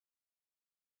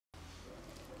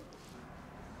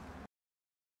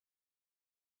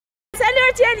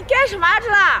姐，你干什么去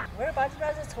了？我是把这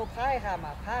边子草盘一下嘛，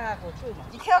盘一下后抽嘛。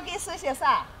一天要给收些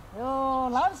啥？哟，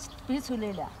狼背出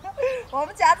来了。我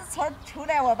们家的草抽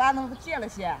来，我把那个剪了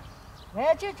些。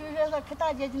哎，就是说看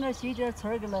大姐今那修点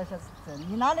村儿给了，说是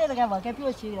你哪来了？俺我给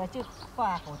表修了，就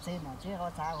饭好摘呢，最好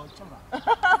咱好吃嘛。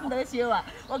能行吧？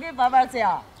我给爸爸摘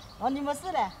啊。哦，你没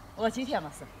事了？我今天没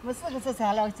事。没事个这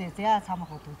咱俩这样咱们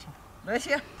好多吃。能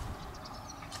行。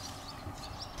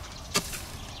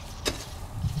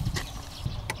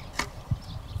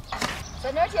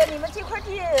小妞姐，你们这块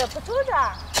地不种着？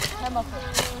还没种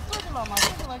着了吗？种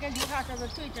着我给留下这个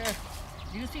种点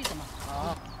流水的嘛。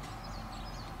哦。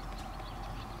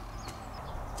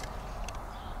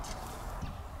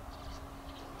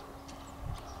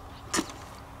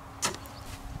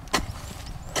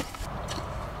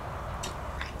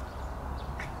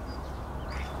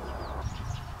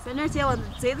小妞姐，我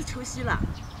摘的抽细了。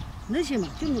能行吗？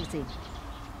就那个摘。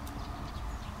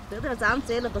等等，咱们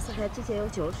摘了不是还之前要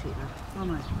浇水呢？妈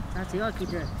妈，咱只要给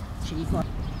点水放，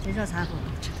这让咱好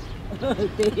多吃。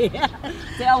对呀，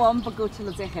这样我们不够吃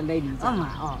了，咱还来你家嘛。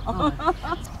哦。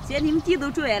姐，你们地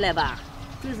都种完了吧？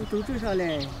就是都种上了，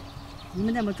你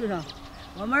们那没种上？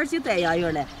我们就端洋芋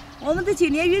了。我们的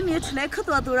今年玉米出来可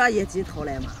多，都让野鸡偷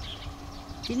了嘛。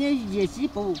今年野鸡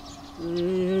包，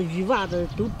鱼娃子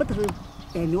都不偷，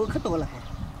白苗可多了还。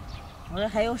我说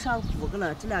还要上补个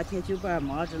了，这2天就班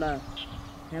忙着了，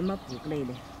还没补过来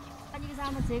呢。那你给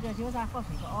咱们这个就咱放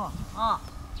水吧啊。啊。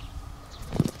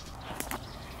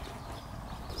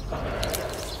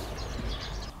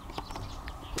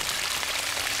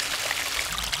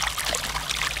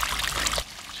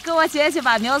给我姐姐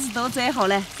把苗子都摘好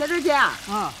了，小周姐啊，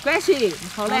关水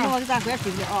好嘞。那我给咱关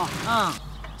水了啊。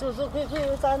走，快，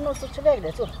咱弄吃来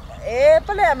了，走。哎，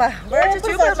不来嘛，我这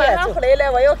酒本马上回来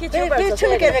了，我要给酒本做。吃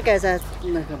了该咱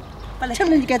那个，不来吃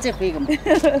了你该再回个嘛。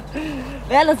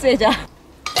完了再着。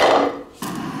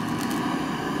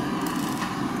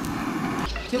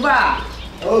酒本。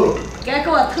哦。该给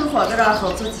我腾好个让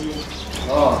好做鸡。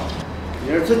哦，你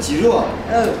是做鸡肉？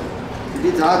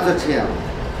你咋做吃呀？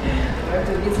我准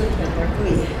备做铁锅炖。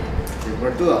铁锅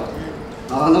炖。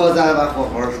那我咱把好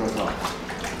好说说。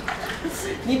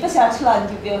你不想吃了，你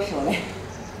就不要说了。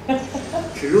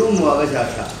吃肉么？我想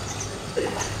吃。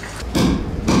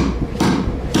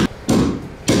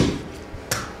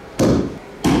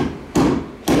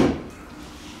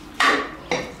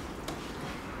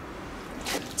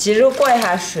鸡肉过一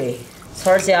下水，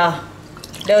葱姜、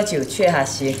料酒去一下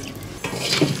腥，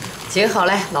浸好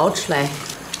了捞出来，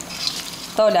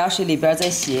到凉水里边再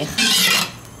洗一下。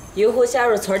油后下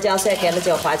入葱姜、蒜、干辣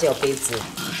椒、花椒、白汁、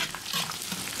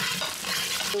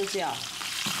豆酱、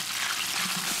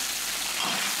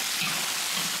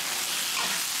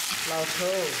老抽、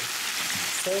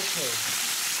生抽、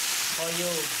蚝油、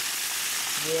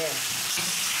盐。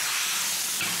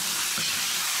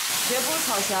全部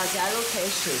炒香，加入开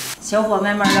水，小火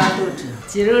慢慢让炖着，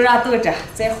鸡肉让炖着，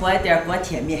再和一点锅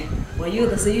贴面。我用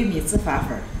的是玉米糍发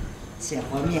粉，先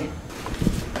和面，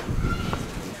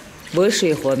温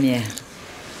水和面，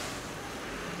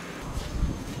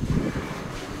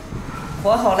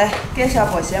和好了，盖上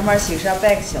保鲜膜，醒上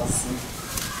半个小时。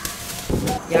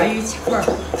洋芋切块，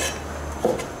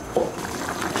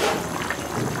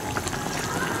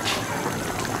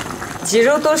鸡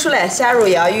肉炖熟了，下入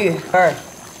洋芋片。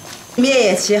面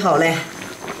也切好了，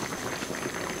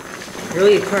揉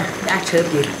一块，压成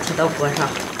饼，贴到锅上，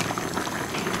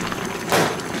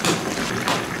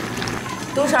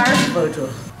炖上20分钟。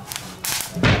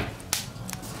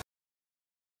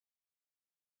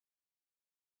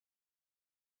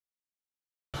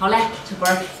好嘞，吃锅。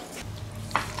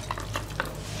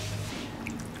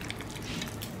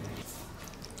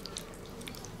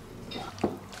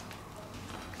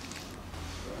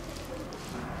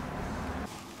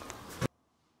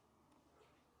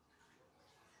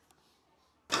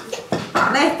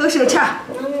来，动手吃。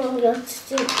我要吃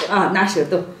这个。啊，拿手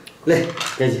动。来，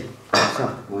赶紧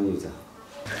上往牛家。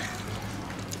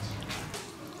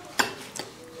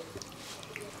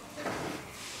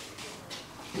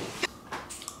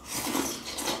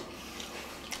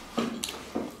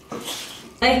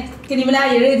来，给你们俩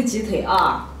一人一个鸡腿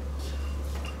啊。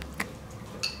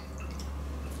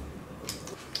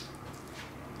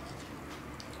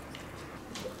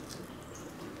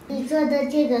你做的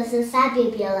这个是啥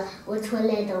饼饼了？我从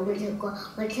来都没吃过，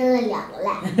我吃了2个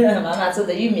了。妈妈做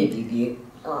的玉米饼饼。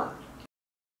哦。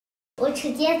我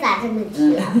吃这咋这么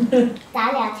急了？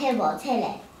咱俩菜包菜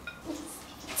嘞。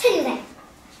菜就菜。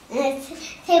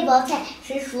菜包菜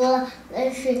谁输了，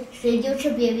谁就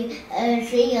吃饼饼，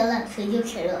谁赢了谁就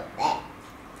吃肉。来，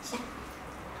下。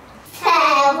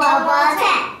菜包包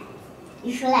菜。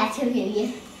你说来听评语。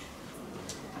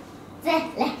再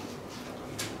来，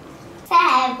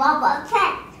菜宝宝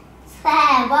菜，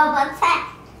菜宝宝菜。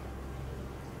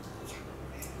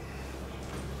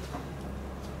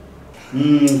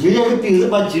今天这饼子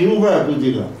把鸡肉味儿都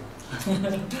这个。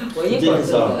我一会儿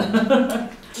做的。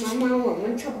妈妈，我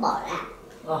们吃饱了。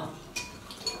哦。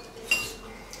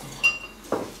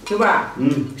九宝儿。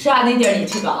剩下那点儿你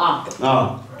吃吧啊。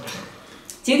啊。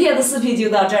今天的视频就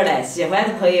到这儿了，喜欢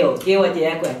的朋友给我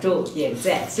点关注、点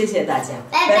赞，谢谢大家，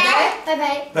拜拜，拜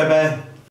拜，拜拜。